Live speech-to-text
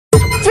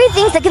3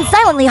 things that can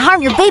silently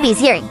harm your baby's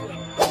hearing.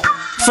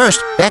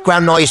 First,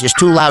 background noise is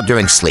too loud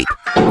during sleep.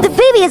 The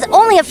baby is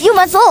only a few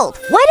months old.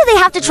 Why do they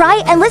have to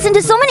try and listen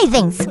to so many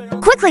things?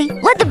 Quickly,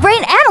 let the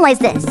brain analyze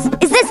this.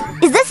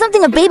 Is this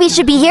something a baby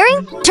should be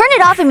hearing? Turn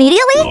it off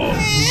immediately?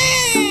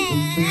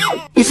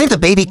 You think the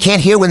baby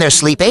can't hear when they're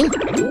sleeping?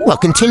 Well,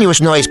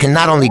 continuous noise can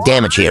not only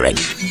damage hearing,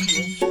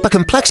 but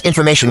complex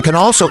information can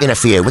also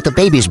interfere with the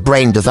baby's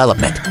brain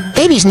development.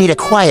 Babies need a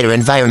quieter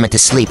environment to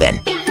sleep in.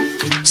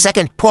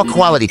 Second, poor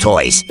quality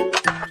toys.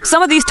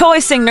 Some of these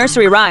toys sing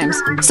nursery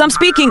rhymes. Some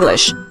speak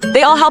English.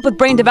 They all help with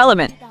brain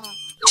development.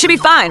 Should be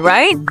fine,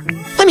 right?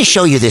 Let me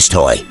show you this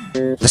toy.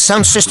 The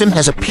sound system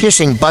has a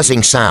piercing,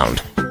 buzzing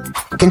sound,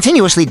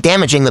 continuously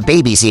damaging the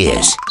baby's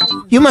ears.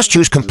 You must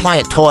choose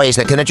compliant toys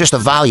that can adjust the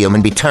volume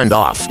and be turned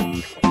off.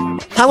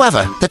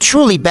 However, the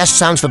truly best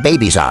sounds for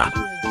babies are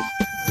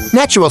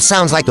natural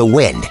sounds like the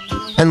wind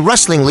and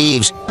rustling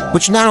leaves,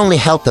 which not only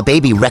help the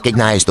baby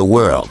recognize the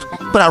world,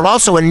 but are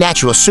also a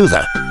natural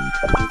soother.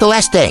 The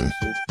last thing,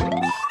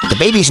 the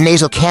baby's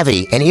nasal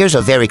cavity and ears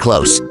are very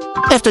close.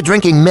 After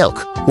drinking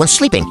milk, when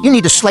sleeping, you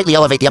need to slightly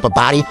elevate the upper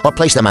body or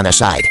place them on their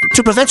side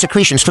to prevent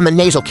secretions from the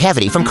nasal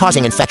cavity from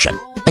causing infection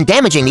and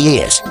damaging the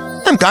ears.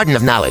 I'm Garden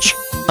of Knowledge,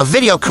 a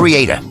video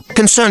creator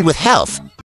concerned with health